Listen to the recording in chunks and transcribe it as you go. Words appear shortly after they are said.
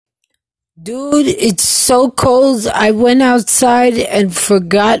Dude, it's so cold. I went outside and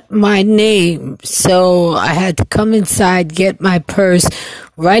forgot my name. So I had to come inside, get my purse,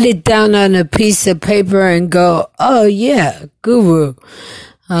 write it down on a piece of paper and go, oh yeah, Guru.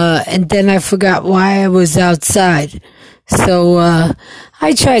 And then I forgot why I was outside. So,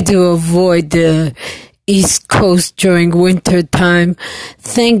 I tried to avoid the East Coast during winter time.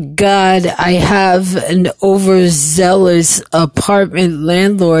 Thank God I have an overzealous apartment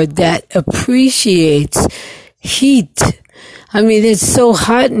landlord that appreciates heat. I mean, it's so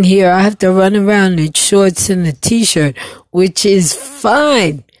hot in here. I have to run around in shorts and a t-shirt, which is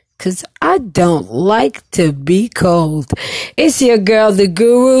fine. 'Cause I don't like to be cold. It's your girl, the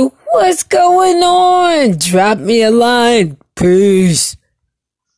Guru. What's going on? Drop me a line. Peace.